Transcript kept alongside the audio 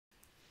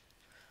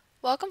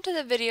Welcome to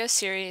the video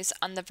series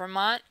on the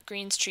Vermont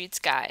Green Streets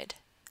Guide,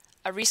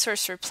 a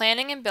resource for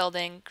planning and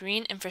building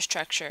green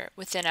infrastructure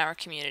within our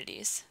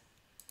communities.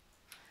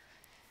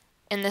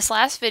 In this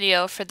last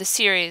video for the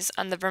series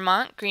on the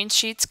Vermont Green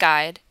Streets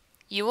Guide,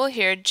 you will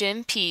hear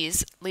Jim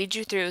Pease lead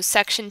you through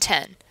Section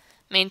 10,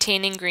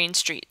 Maintaining Green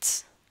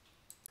Streets.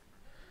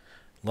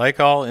 Like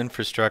all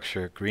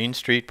infrastructure, green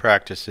street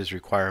practices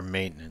require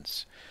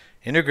maintenance.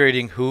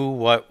 Integrating who,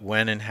 what,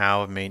 when, and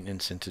how of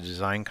maintenance into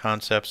design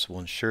concepts will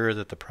ensure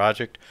that the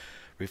project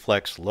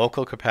reflects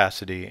local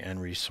capacity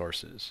and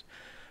resources.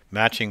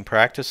 Matching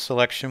practice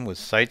selection with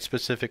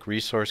site-specific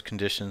resource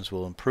conditions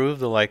will improve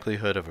the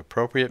likelihood of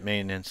appropriate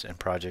maintenance and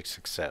project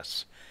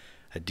success.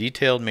 A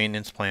detailed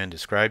maintenance plan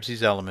describes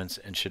these elements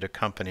and should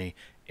accompany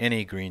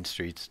any green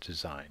streets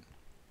design.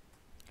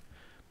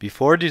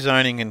 Before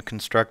designing and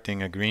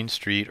constructing a green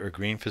street or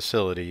green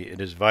facility, it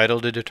is vital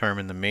to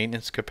determine the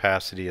maintenance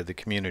capacity of the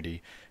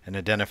community and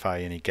identify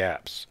any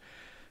gaps.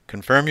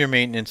 Confirm your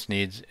maintenance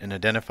needs and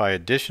identify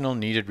additional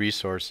needed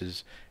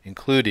resources,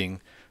 including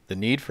the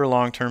need for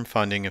long-term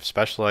funding if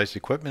specialized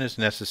equipment is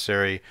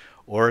necessary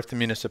or if the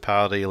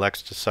municipality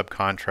elects to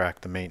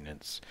subcontract the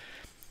maintenance.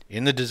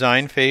 In the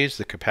design phase,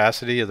 the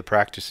capacity of the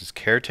practice's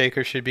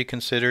caretaker should be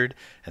considered,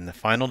 and the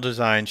final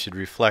design should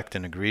reflect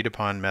an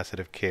agreed-upon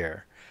method of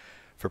care.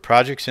 For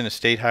projects in a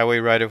state highway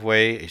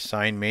right-of-way, a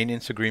signed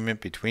maintenance agreement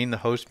between the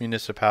host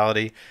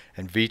municipality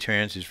and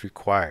VTrans is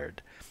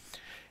required.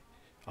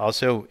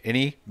 Also,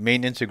 any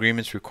maintenance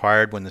agreements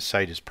required when the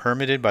site is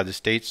permitted by the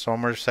state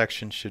stormwater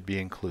section should be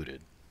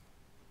included.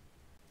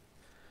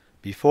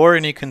 Before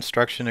any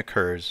construction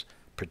occurs,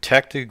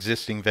 protect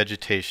existing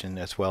vegetation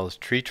as well as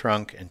tree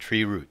trunk and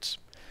tree roots.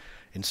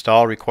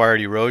 Install required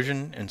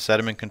erosion and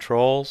sediment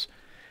controls,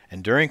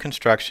 and during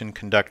construction,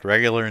 conduct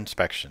regular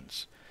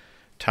inspections.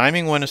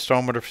 Timing when a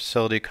stormwater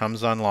facility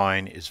comes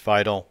online is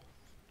vital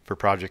for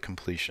project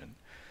completion.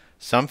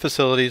 Some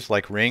facilities,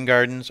 like rain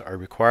gardens, are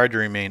required to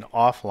remain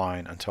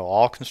offline until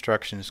all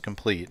construction is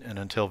complete and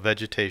until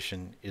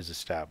vegetation is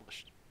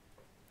established.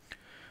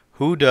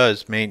 Who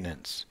does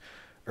maintenance?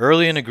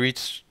 Early in a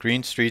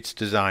green streets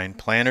design,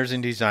 planners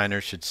and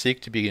designers should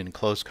seek to be in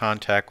close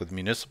contact with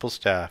municipal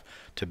staff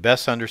to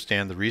best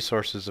understand the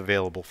resources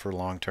available for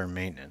long-term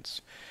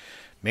maintenance.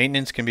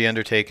 Maintenance can be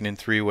undertaken in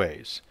three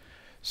ways: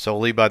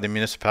 solely by the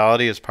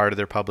municipality as part of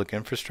their public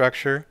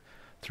infrastructure,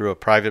 through a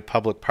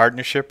private-public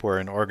partnership where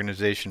an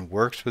organization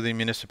works with the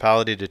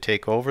municipality to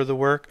take over the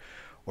work,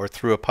 or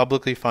through a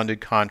publicly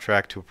funded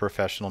contract to a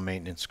professional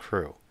maintenance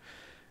crew.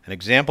 An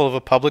example of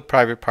a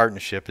public-private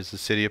partnership is the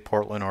City of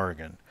Portland,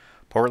 Oregon.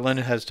 Portland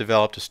has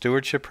developed a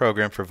stewardship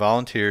program for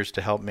volunteers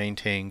to help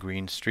maintain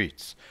green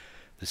streets.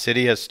 The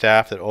city has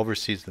staff that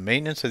oversees the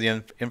maintenance of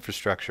the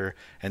infrastructure,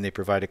 and they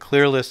provide a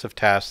clear list of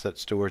tasks that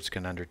stewards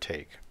can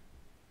undertake.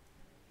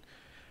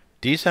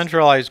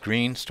 Decentralized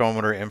green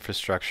stormwater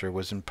infrastructure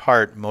was in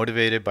part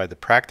motivated by the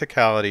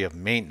practicality of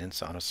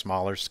maintenance on a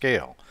smaller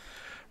scale.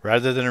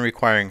 Rather than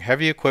requiring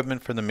heavy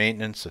equipment for the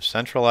maintenance of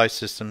centralized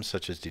systems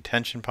such as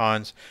detention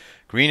ponds,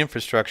 green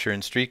infrastructure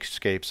and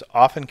streetscapes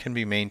often can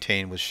be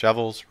maintained with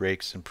shovels,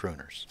 rakes, and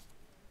pruners.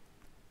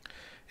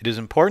 It is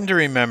important to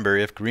remember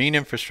if green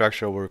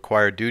infrastructure will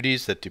require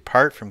duties that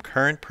depart from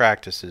current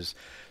practices,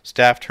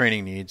 staff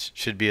training needs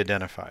should be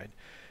identified.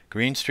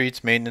 Green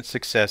streets maintenance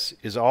success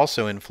is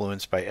also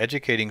influenced by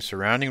educating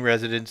surrounding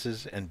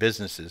residences and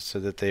businesses so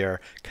that they are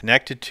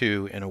connected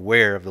to and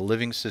aware of the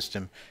living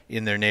system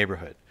in their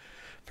neighborhood.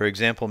 For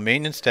example,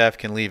 maintenance staff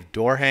can leave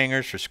door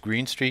hangers for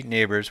green street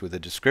neighbors with a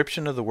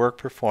description of the work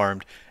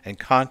performed and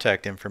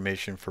contact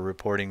information for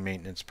reporting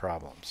maintenance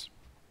problems.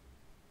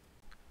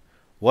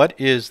 What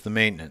is the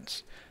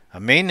maintenance? A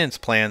maintenance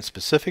plan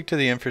specific to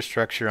the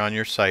infrastructure on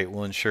your site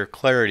will ensure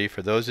clarity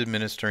for those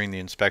administering the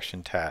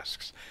inspection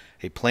tasks.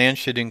 A plan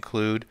should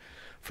include,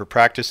 for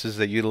practices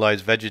that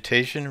utilize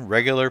vegetation,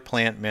 regular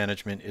plant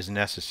management is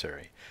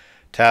necessary.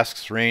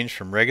 Tasks range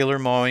from regular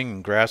mowing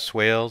and grass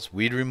swales,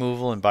 weed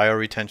removal and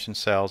bioretention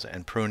cells,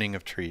 and pruning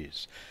of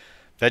trees.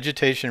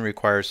 Vegetation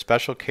requires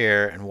special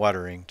care and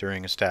watering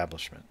during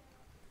establishment.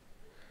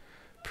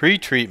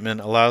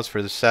 Pre-treatment allows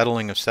for the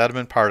settling of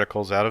sediment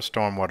particles out of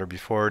stormwater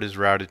before it is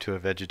routed to a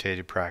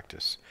vegetated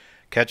practice.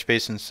 Catch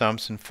basin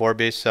sumps and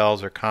forebase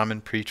cells are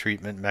common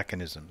pre-treatment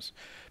mechanisms.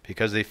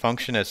 Because they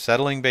function as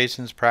settling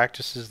basins,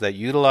 practices that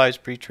utilize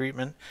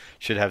pre-treatment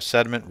should have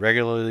sediment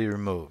regularly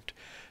removed.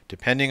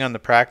 Depending on the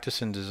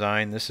practice and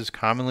design, this is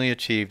commonly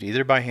achieved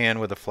either by hand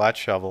with a flat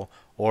shovel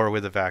or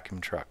with a vacuum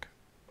truck.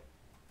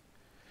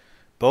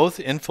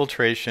 Both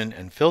infiltration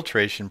and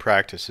filtration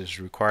practices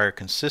require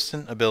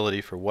consistent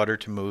ability for water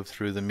to move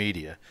through the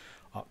media,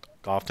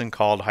 often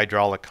called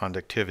hydraulic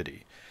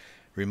conductivity.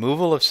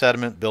 Removal of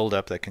sediment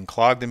buildup that can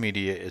clog the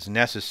media is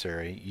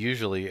necessary,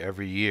 usually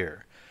every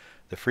year.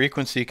 The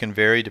frequency can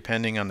vary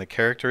depending on the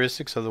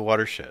characteristics of the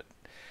watershed.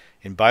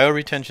 In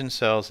bioretention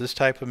cells, this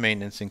type of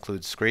maintenance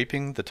includes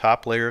scraping the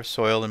top layer of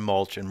soil and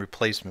mulch and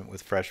replacement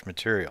with fresh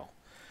material.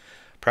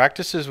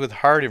 Practices with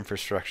hard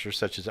infrastructure,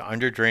 such as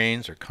under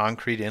drains or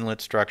concrete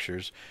inlet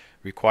structures,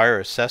 require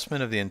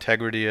assessment of the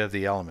integrity of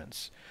the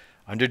elements.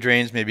 Under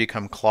drains may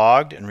become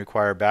clogged and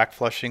require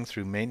backflushing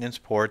through maintenance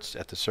ports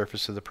at the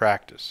surface of the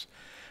practice.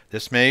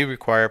 This may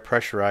require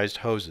pressurized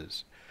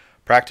hoses.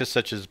 Practice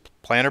such as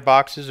planter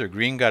boxes or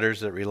green gutters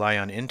that rely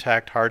on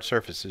intact hard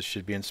surfaces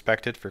should be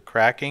inspected for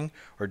cracking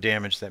or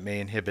damage that may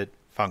inhibit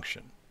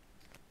function.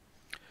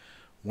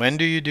 When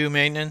do you do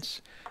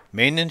maintenance?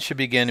 Maintenance should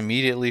begin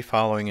immediately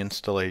following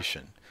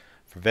installation.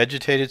 For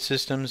vegetated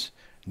systems,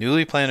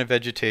 newly planted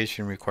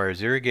vegetation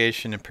requires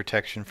irrigation and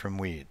protection from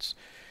weeds.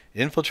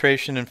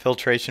 Infiltration and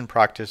filtration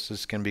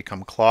practices can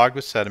become clogged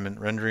with sediment,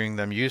 rendering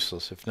them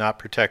useless if not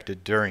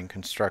protected during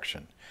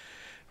construction.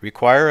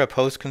 Require a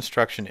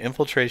post-construction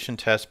infiltration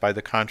test by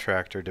the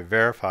contractor to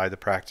verify the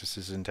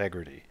practice's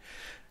integrity.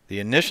 The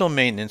initial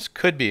maintenance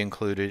could be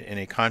included in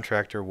a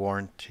contractor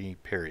warranty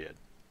period.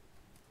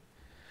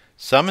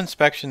 Some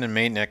inspection and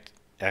maintenance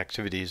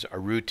activities are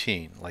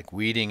routine, like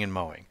weeding and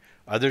mowing.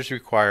 Others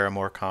require a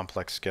more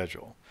complex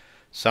schedule.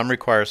 Some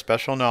require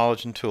special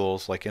knowledge and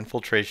tools like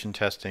infiltration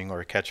testing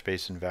or a catch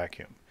basin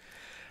vacuum.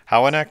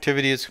 How an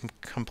activity is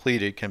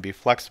completed can be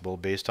flexible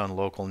based on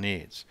local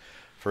needs.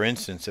 For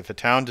instance, if a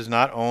town does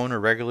not own or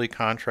regularly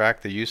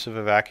contract the use of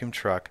a vacuum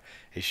truck,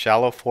 a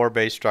shallow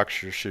floor-bay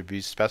structure should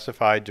be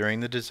specified during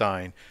the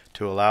design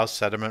to allow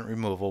sediment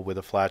removal with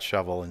a flat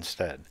shovel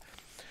instead.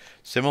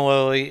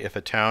 Similarly, if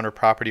a town or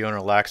property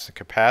owner lacks the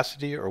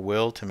capacity or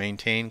will to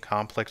maintain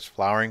complex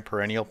flowering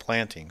perennial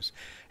plantings,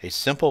 a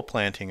simple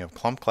planting of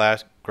clump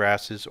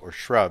grasses or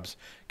shrubs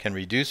can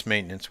reduce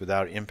maintenance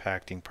without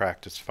impacting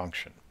practice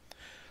function.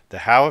 The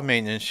how of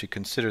maintenance should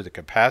consider the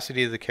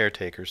capacity of the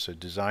caretaker so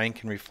design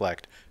can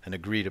reflect an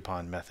agreed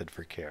upon method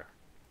for care.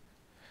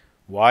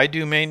 Why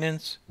do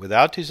maintenance?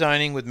 Without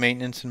designing with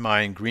maintenance in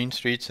mind, green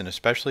streets and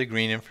especially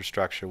green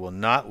infrastructure will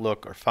not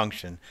look or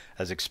function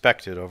as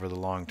expected over the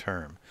long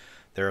term.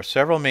 There are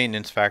several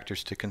maintenance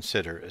factors to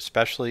consider,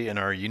 especially in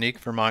our unique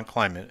Vermont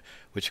climate,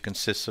 which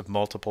consists of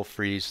multiple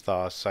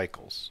freeze-thaw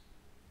cycles.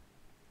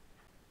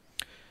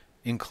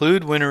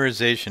 Include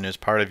winterization as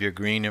part of your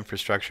green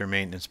infrastructure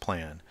maintenance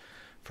plan.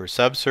 For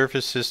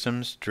subsurface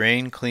systems,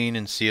 drain, clean,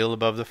 and seal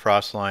above the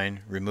frost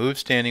line. Remove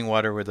standing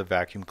water with a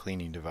vacuum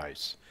cleaning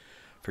device.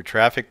 For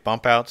traffic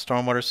bump-out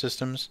stormwater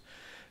systems,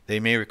 they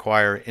may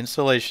require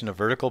installation of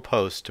vertical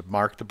posts to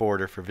mark the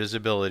border for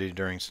visibility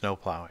during snow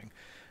plowing.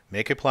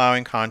 Make a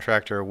plowing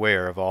contractor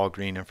aware of all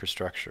green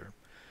infrastructure.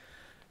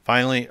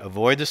 Finally,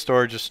 avoid the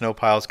storage of snow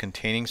piles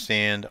containing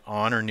sand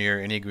on or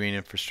near any green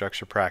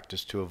infrastructure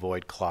practice to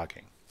avoid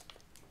clogging.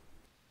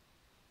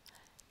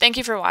 Thank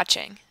you for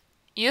watching.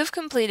 You have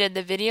completed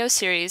the video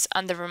series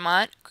on the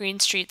Vermont Green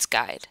Streets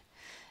Guide.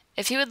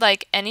 If you would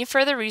like any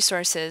further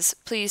resources,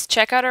 please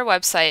check out our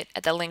website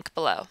at the link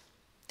below.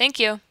 Thank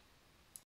you.